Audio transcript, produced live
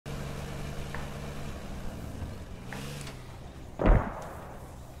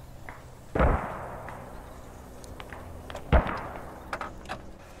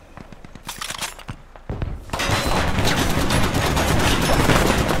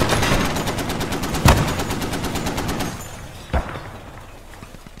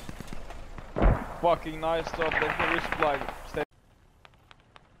Fucking nice stuff, there's no resupply. Stay.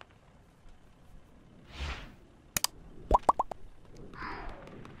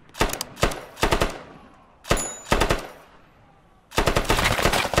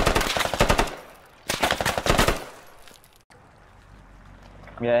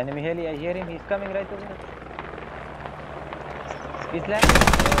 Yeah, enemy heli, I hear him, he's coming right over. He's landing.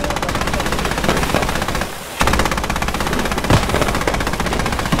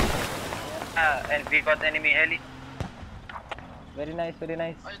 And we got enemy heli. Very nice, very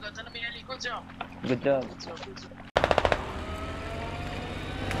nice. Oh, you got enemy heli, good job. Good job. Good job, good job.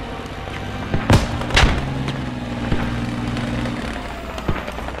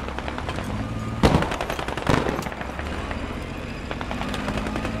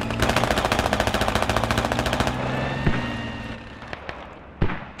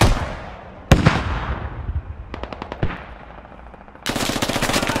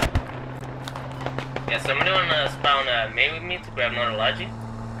 Yeah, somebody wanna spawn May with me to grab Mortar Logi?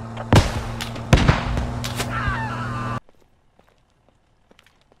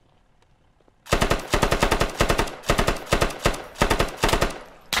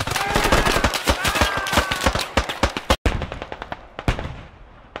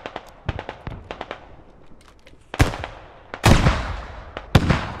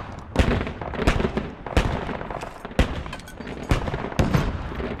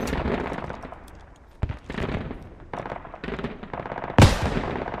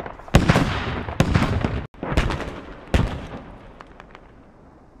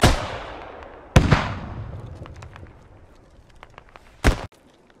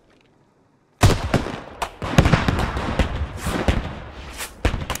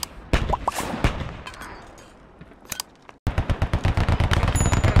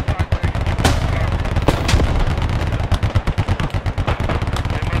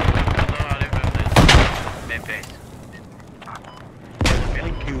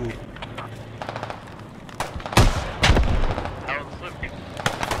 Thank you.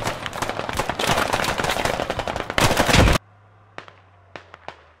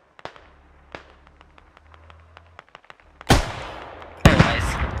 Oh, nice.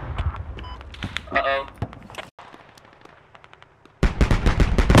 Uh-oh.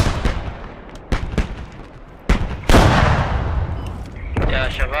 يا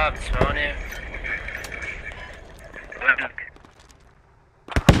شباب تسمعوني؟ وينك؟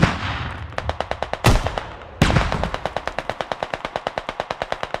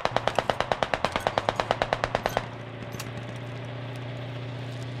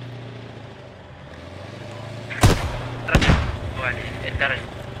 وعلي الدرج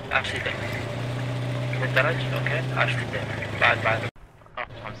 10 دقيقة الدرج اوكي 10 دقيقة بعد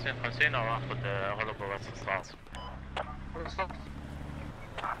اخذ 50 او اخذ غلبة بس رصاص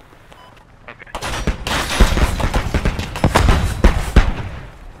اوكي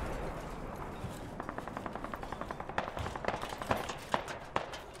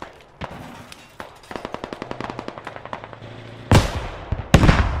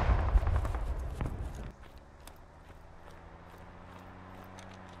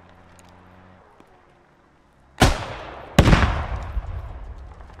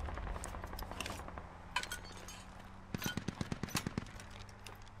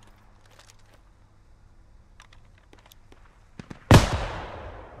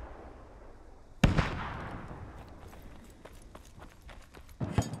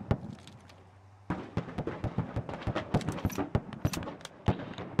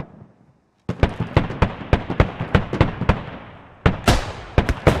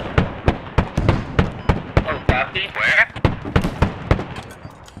Where?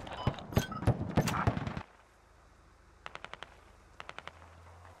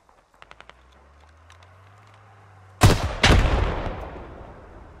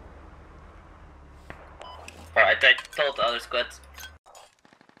 Alright, I told the other squads.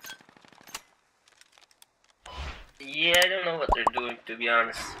 Yeah, I don't know what they're doing, to be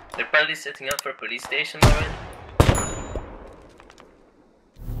honest. They're probably setting up for police station already.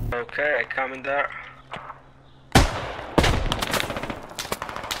 Okay, I come in there.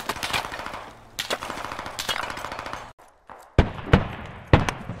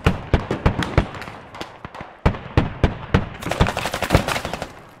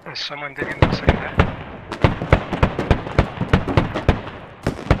 Is someone digging this thing there?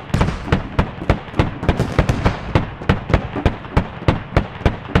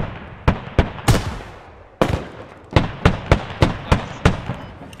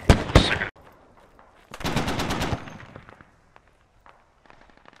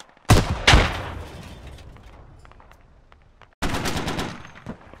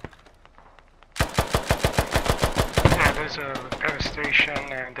 There's a power station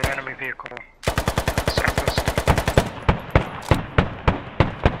and an enemy vehicle. Southwest.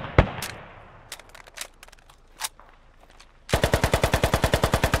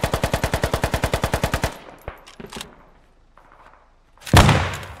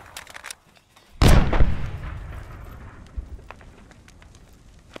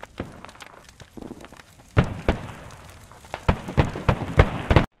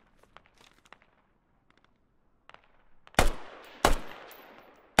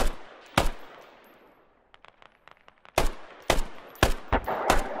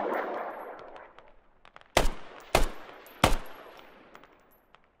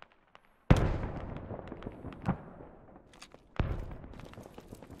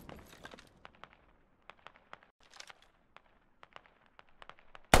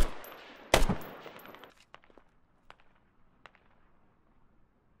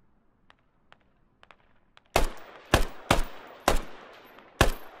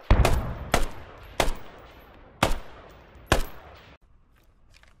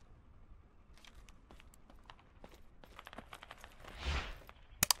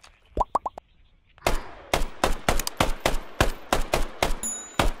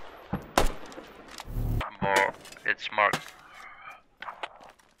 It's marked.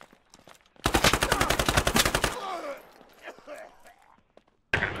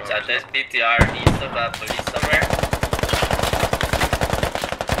 So this BTR east of police somewhere.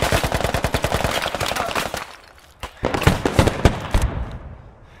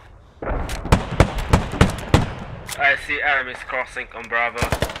 I see enemies crossing on Bravo.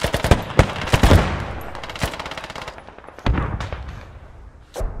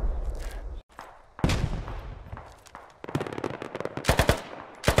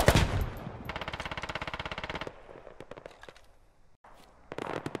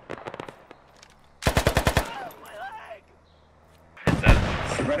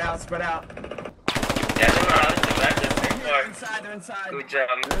 Spread out. Yeah, they're not the back of the They're inside, they're inside. Good job.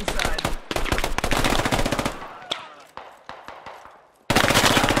 They're inside.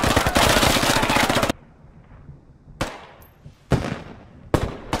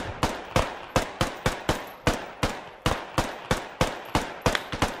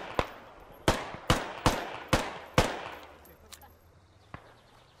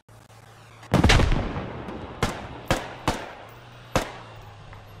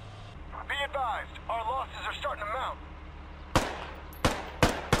 Be advised, our losses are starting to mount.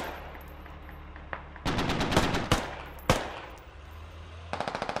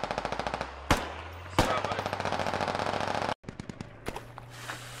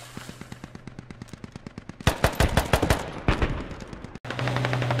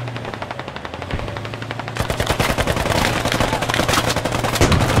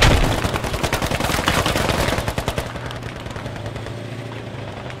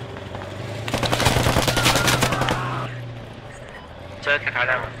 شدتك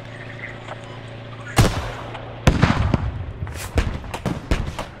علامة.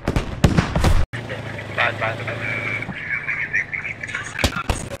 بعد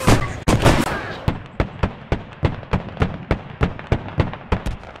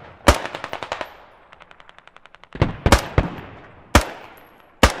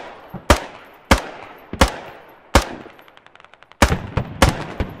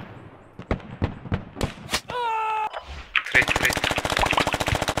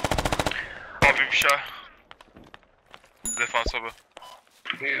Defans abi.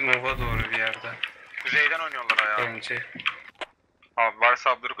 Nova doğru bir yerde. Kuzeyden oynuyorlar ayağı. Bence. Abi varsa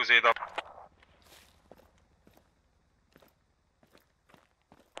abları kuzeyde al.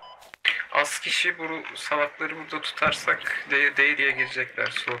 Az kişi bu salakları burada tutarsak diye girecekler.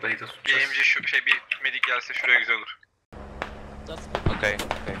 Slow'dayı da tutacağız. BMC şu bir medik gelse şuraya güzel olur. Okay.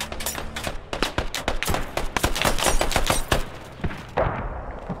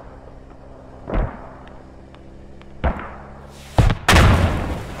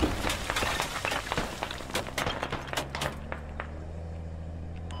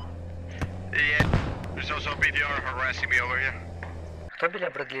 Yeah, there's also BDR harassing me over here. Хто біля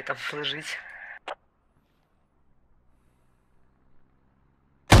Бредлі там лежить?